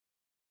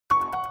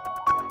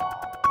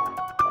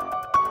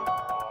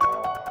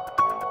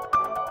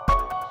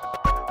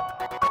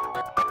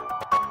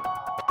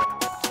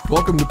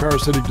Welcome to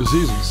Parasitic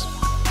Diseases.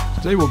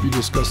 Today we'll be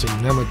discussing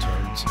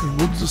nematodes, and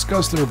we'll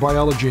discuss their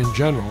biology in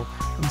general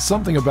and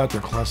something about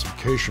their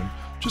classification,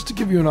 just to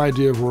give you an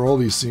idea of where all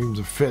these seem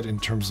to fit in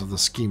terms of the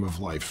scheme of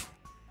life.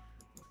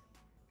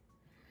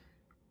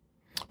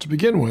 To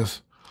begin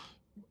with,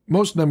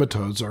 most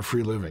nematodes are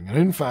free-living, and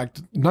in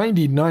fact,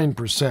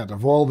 99%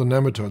 of all the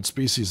nematode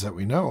species that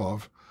we know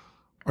of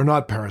are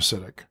not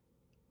parasitic.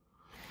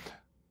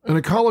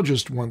 An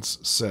ecologist once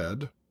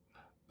said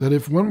that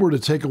if one were to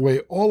take away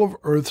all of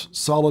Earth's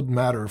solid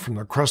matter from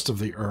the crust of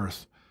the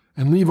Earth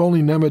and leave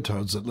only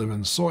nematodes that live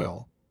in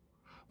soil,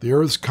 the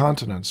Earth's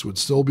continents would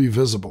still be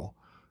visible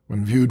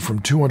when viewed from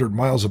 200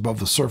 miles above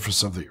the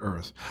surface of the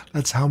Earth.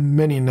 That's how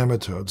many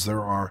nematodes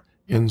there are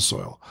in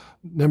soil.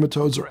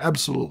 Nematodes are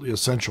absolutely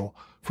essential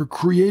for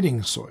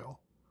creating soil.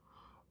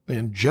 They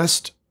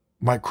ingest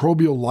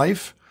microbial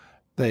life,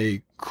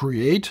 they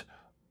create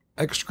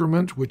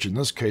excrement, which in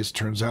this case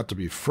turns out to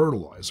be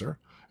fertilizer,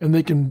 and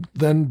they can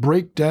then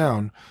break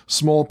down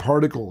small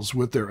particles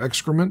with their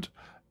excrement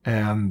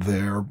and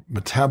their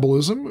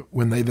metabolism.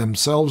 When they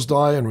themselves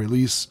die and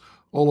release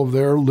all of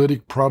their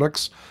lytic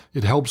products,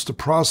 it helps to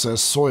process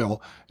soil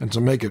and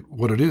to make it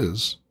what it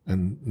is,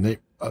 and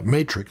a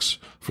matrix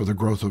for the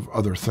growth of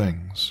other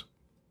things.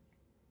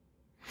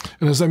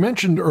 And as I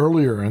mentioned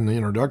earlier in the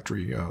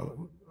introductory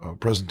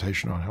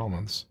presentation on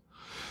helminths,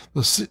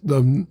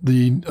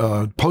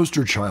 the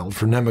poster child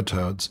for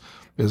nematodes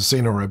is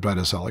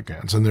Caenorhabditis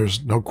elegans, and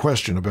there's no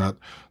question about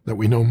that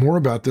we know more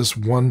about this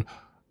one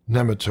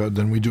nematode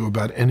than we do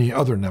about any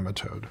other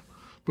nematode.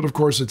 But of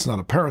course, it's not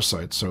a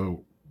parasite,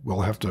 so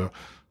we'll have to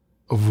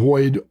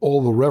avoid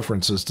all the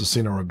references to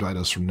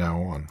Caenorhabditis from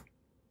now on.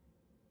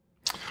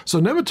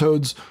 So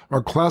nematodes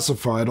are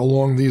classified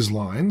along these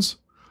lines.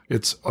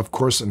 It's, of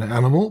course, an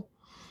animal,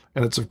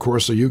 and it's, of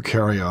course, a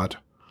eukaryote.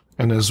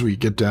 And as we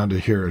get down to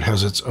here, it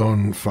has its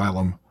own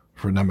phylum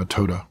for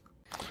Nematoda.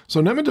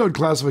 So nematode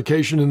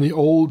classification in the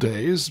old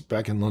days,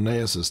 back in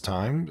Linnaeus's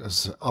time,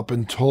 up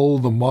until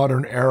the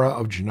modern era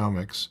of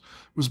genomics,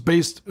 was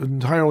based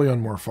entirely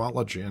on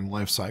morphology and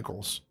life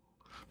cycles.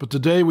 But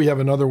today we have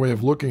another way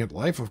of looking at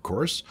life, of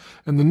course,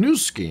 and the new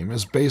scheme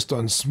is based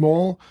on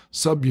small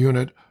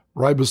subunit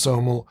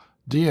ribosomal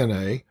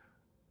DNA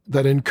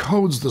that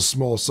encodes the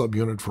small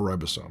subunit for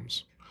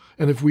ribosomes.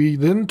 And if we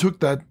then took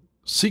that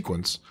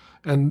sequence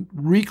and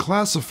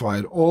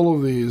reclassified all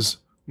of these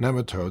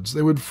nematodes,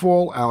 they would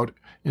fall out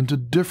into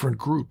different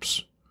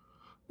groups.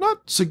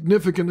 Not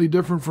significantly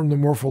different from the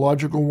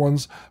morphological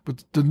ones,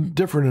 but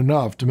different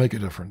enough to make a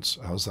difference.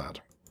 How's that?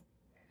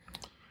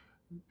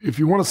 If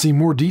you want to see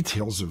more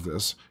details of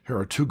this, here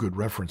are two good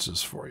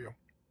references for you.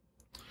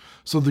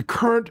 So the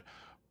current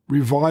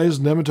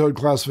revised nematode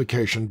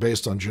classification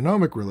based on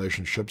genomic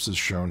relationships is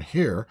shown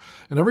here,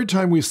 and every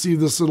time we see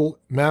this little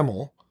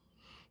mammal,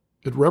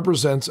 it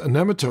represents a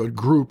nematode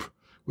group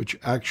which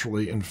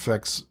actually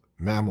infects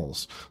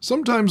mammals.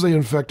 Sometimes they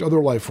infect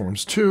other life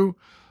forms too,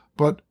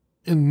 but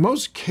in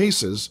most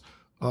cases,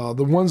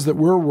 the ones that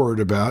we're worried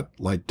about,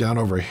 like down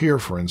over here,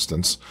 for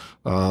instance,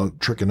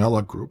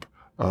 Trichinella group,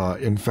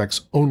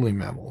 infects only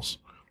mammals.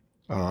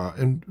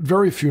 And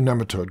very few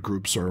nematode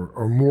groups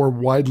are more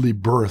widely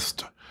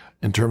birthed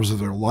in terms of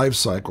their life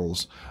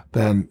cycles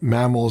than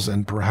mammals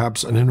and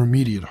perhaps an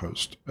intermediate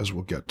host, as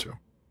we'll get to.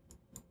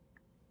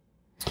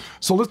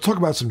 So let's talk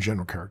about some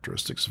general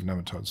characteristics of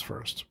nematodes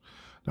first.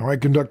 Now, I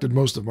conducted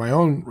most of my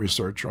own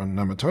research on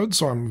nematodes,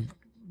 so I'm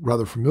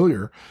rather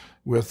familiar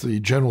with the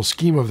general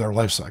scheme of their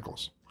life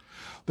cycles.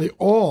 They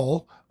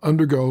all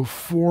undergo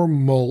 4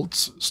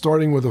 molts,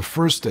 starting with a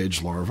first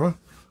stage larva,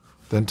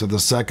 then to the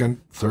second,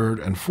 third,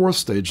 and fourth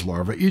stage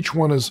larva. Each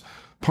one is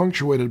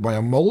punctuated by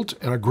a molt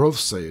and a growth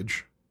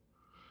stage,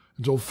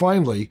 until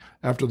finally,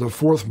 after the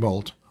 4th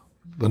molt,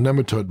 the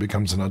nematode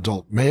becomes an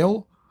adult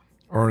male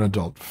or an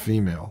adult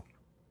female.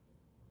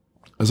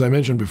 As I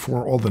mentioned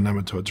before, all the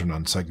nematodes are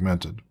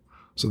non-segmented,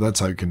 so that's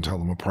how you can tell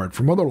them apart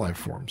from other life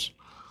forms.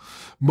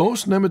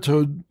 Most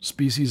nematode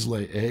species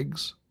lay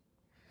eggs,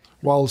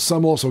 while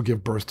some also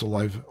give birth to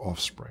live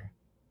offspring.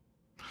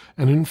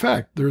 And in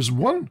fact, there's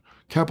one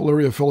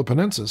Capillaria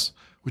philipinensis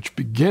which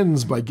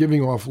begins by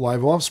giving off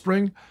live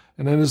offspring,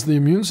 and then as the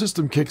immune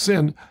system kicks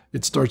in,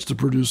 it starts to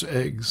produce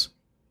eggs.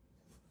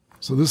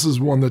 So this is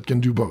one that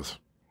can do both.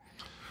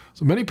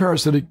 So many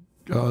parasitic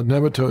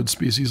nematode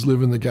species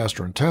live in the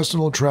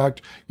gastrointestinal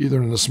tract,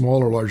 either in the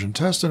small or large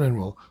intestine, and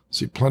we'll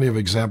see plenty of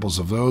examples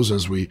of those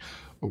as we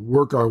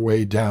work our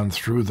way down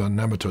through the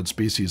nematode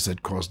species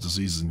that cause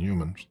diseases in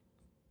humans.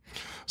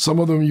 Some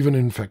of them even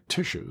infect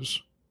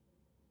tissues.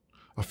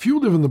 A few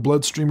live in the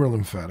bloodstream or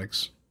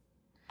lymphatics,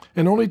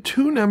 and only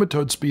 2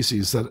 nematode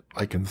species that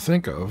I can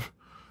think of,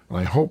 and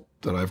I hope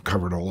that I've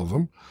covered all of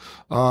them,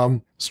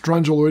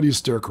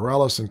 Strongyloides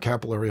stercoralis and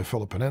Capillaria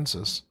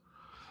philipinensis,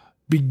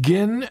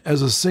 begin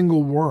as a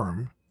single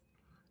worm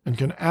and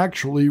can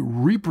actually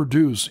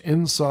reproduce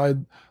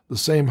inside the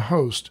same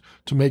host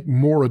to make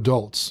more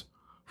adults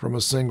from a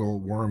single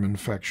worm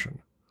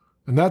infection.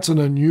 And that's an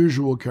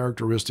unusual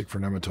characteristic for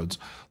nematodes.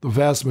 The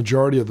vast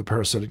majority of the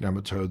parasitic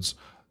nematodes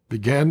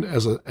began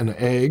as an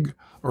egg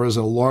or as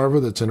a larva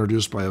that's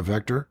introduced by a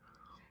vector,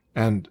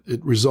 and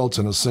it results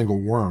in a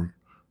single worm.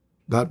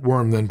 That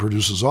worm then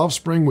produces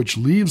offspring, which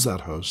leaves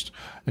that host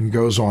and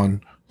goes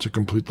on to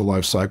complete the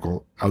life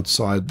cycle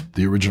outside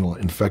the original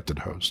infected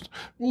host.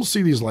 We'll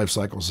see these life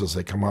cycles as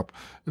they come up,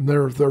 and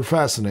they're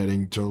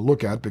fascinating to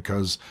look at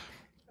because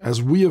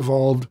as we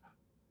evolved,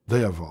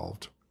 they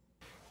evolved.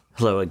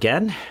 Hello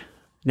again.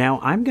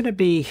 Now, I'm going to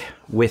be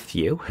with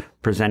you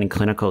presenting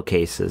clinical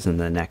cases in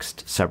the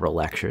next several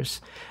lectures.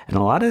 And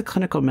a lot of the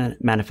clinical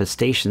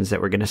manifestations that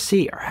we're going to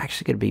see are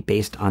actually going to be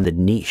based on the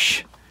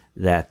niche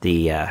that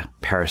the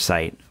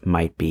parasite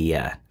might be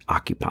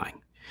occupying.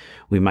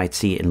 We might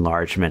see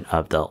enlargement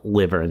of the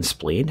liver and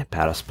spleen,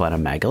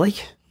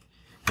 hepatosplenomegaly.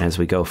 And as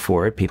we go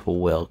forward, people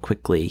will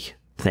quickly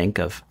think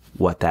of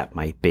what that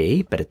might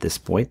be. But at this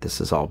point,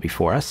 this is all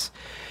before us.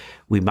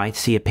 We might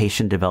see a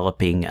patient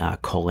developing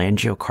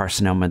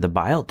cholangiocarcinoma of the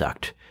bile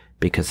duct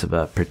because of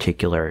a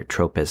particular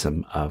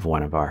tropism of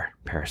one of our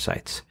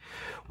parasites.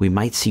 We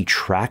might see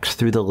tracts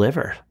through the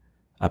liver,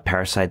 a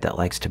parasite that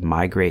likes to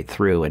migrate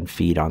through and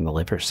feed on the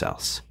liver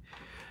cells.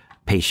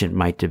 Patient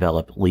might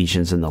develop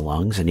lesions in the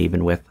lungs and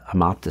even with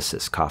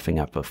hemoptysis, coughing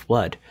up of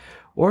blood.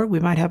 Or we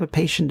might have a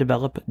patient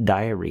develop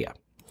diarrhea.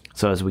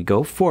 So as we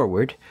go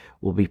forward,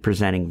 we'll be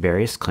presenting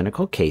various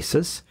clinical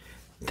cases,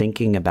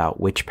 thinking about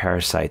which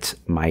parasites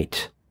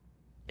might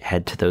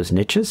head to those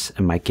niches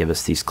and might give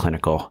us these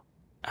clinical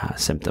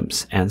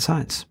symptoms and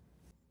signs.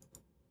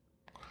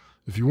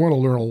 If you want to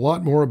learn a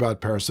lot more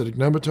about parasitic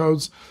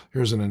nematodes,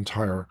 here's an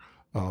entire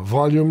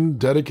volume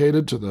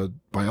dedicated to the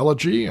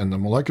biology and the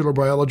molecular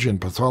biology and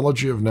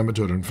pathology of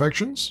nematode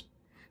infections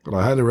that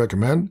I highly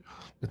recommend.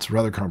 It's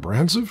rather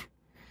comprehensive.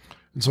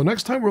 And so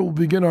next time we'll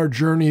begin our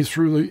journey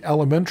through the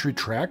alimentary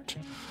tract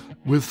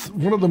with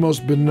one of the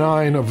most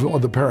benign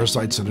of the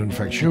parasites that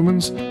infect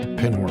humans,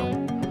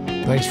 pinworm.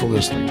 Thanks for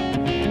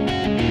listening.